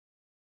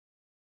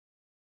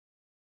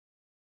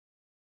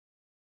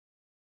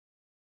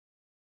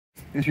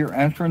is your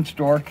entrance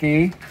door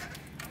key.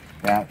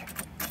 That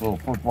little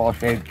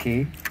football-shaped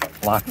key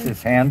locks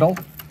this handle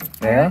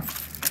there.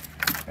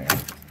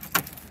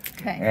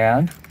 Okay.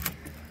 And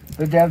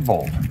the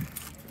deadbolt.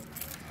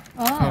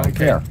 Oh. Right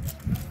there.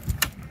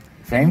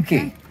 Same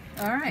key.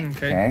 All right.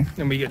 Okay.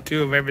 And we get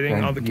 2 of everything,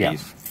 And, all the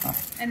keys.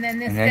 yes. And then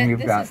this, And then you've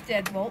this got- is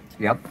deadbolt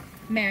Yep.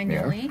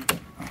 manually.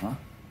 Uh-huh.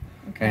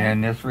 Okay.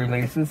 And then this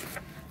releases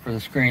for the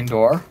screen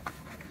door.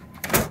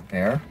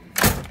 There.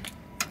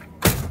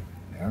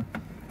 There.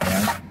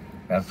 And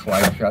that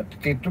slides shut to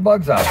keep the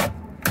bugs out.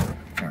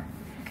 There.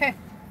 Okay.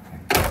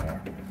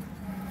 There.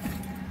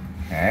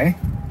 Okay.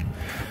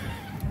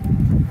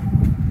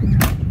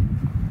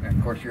 And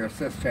of course your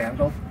assist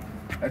handle.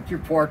 That's your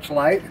porch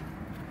light.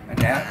 And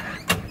that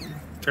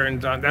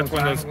Turns on. That's goes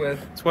one on of those.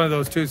 with, It's one of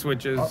those 2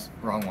 switches. oh,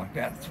 wrong one.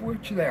 That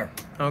switch there.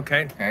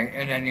 Okay. Okay.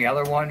 And then the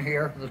other one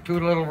here, the 2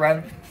 little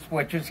red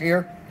switches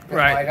here that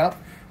Right. light up.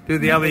 Do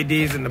the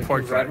LEDs in the The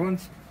porch 2 red light.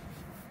 ones.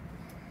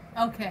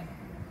 Okay.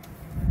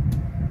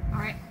 All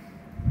right.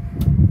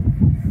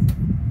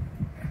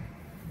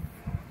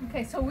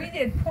 Okay, so we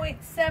did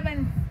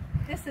 0.7.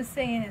 This is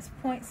saying it's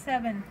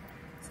 0.7.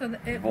 So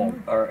that it Volt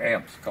or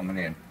amps coming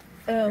in.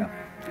 Oh. Yeah.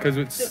 Because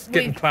it's So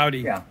getting we- cloudy.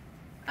 Yeah.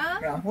 Ah.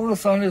 Yeah. Well, the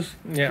sun has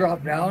Yeah.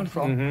 dropped down,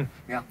 so Mhm.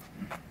 yeah.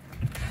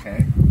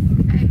 Okay.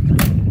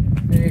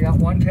 Then you got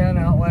 110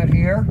 outlet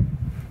here.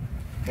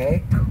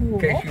 Okay. Cool. In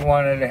case you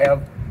wanted to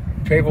have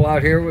a table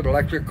out here with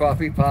electric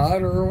coffee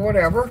pot or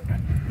whatever.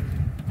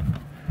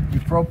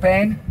 Your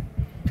propane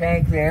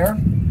tank there.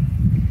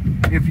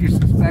 If you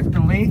suspect a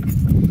leak,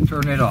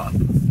 turn it off.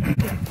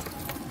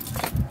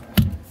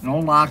 No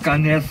lock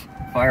on this.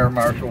 Fire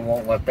marshal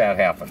won't let that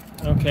happen.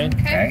 Okay.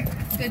 Okay.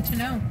 Good to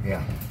know.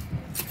 Yeah.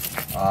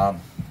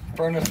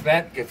 Furnace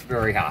vent gets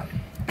very hot.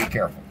 Be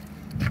careful.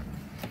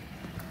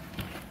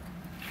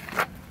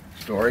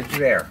 Storage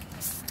there.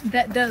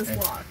 That does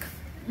lock.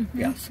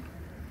 Yes.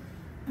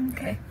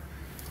 Okay.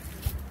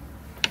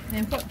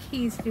 And what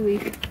keys do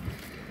we?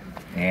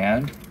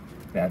 And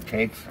that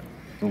takes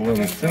the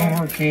little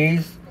silver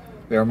keys.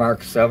 They're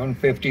marked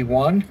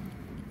 751.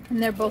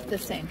 And they're both the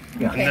same.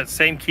 Yeah. And that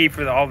same key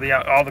for all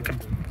the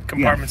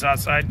compartments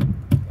outside.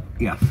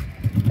 Yes.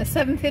 A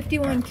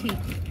 751 key.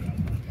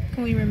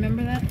 Can we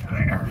remember that?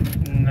 There.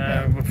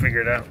 No, we'll figure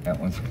it out. That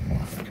one's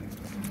locked.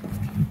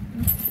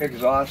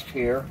 Exhaust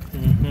here.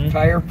 Mm-hmm.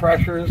 Tire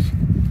pressures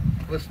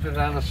listed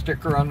on a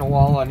sticker on the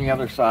wall on the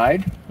other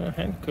side.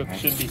 Cook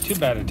shouldn't be too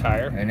bad a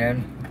tire. And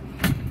then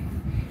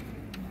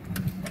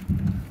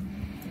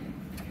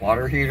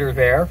water heater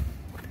there.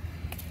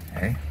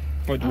 Okay.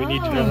 What do we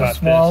need to Oh. know A about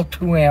small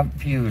 2-amp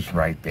fuse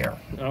right there.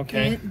 this?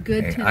 Okay.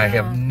 Good to know. I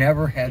have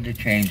never had to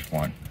change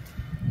one.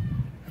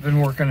 I've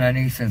been working on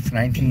these since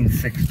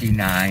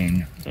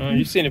 1969.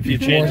 You've seen a few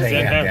Before changes they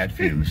then, had huh? that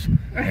fuse.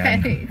 Right.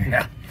 And,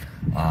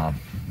 yeah.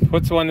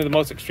 What's one of the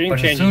most extreme But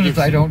as changes soon you've as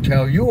I seen? don't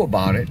tell you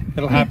about it,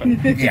 It'll happen.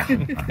 yeah.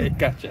 Okay,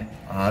 gotcha.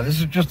 This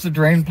is just the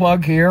drain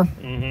plug here,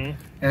 Mm-hmm.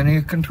 and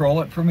you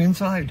control it from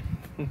inside.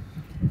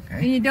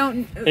 And you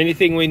don't.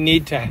 Anything we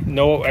need to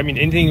know? I mean,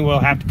 anything will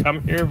have to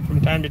come here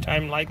from time to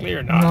time, likely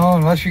or not? No,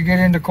 unless you get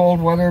into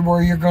cold weather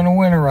where you're going to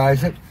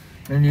winterize it,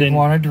 then you Then-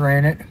 want to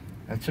drain it.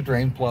 That's a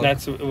drain plug.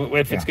 That's if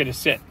it's Yeah. going to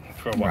sit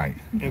for a while. Right.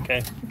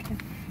 Okay.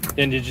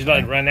 Then did you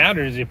let it run out,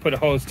 or did you put a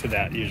hose to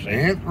that usually?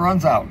 It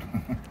runs out.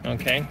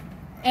 Okay.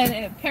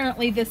 And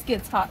apparently this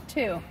gets hot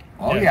too.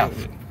 Oh, Yeah. yeah.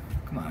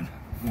 Come on.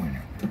 Go in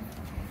there.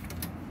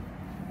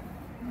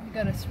 We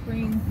got a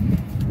spring.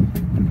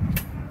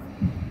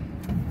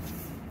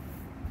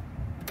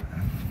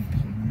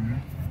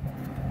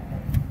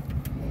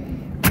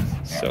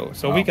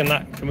 So we can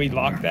lock. Can we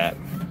lock that?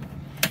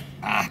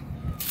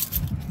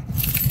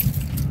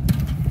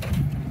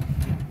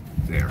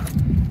 There.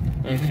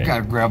 You just Okay. got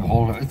to grab a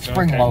hold of it. It's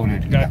spring Okay.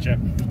 loaded. Gotcha.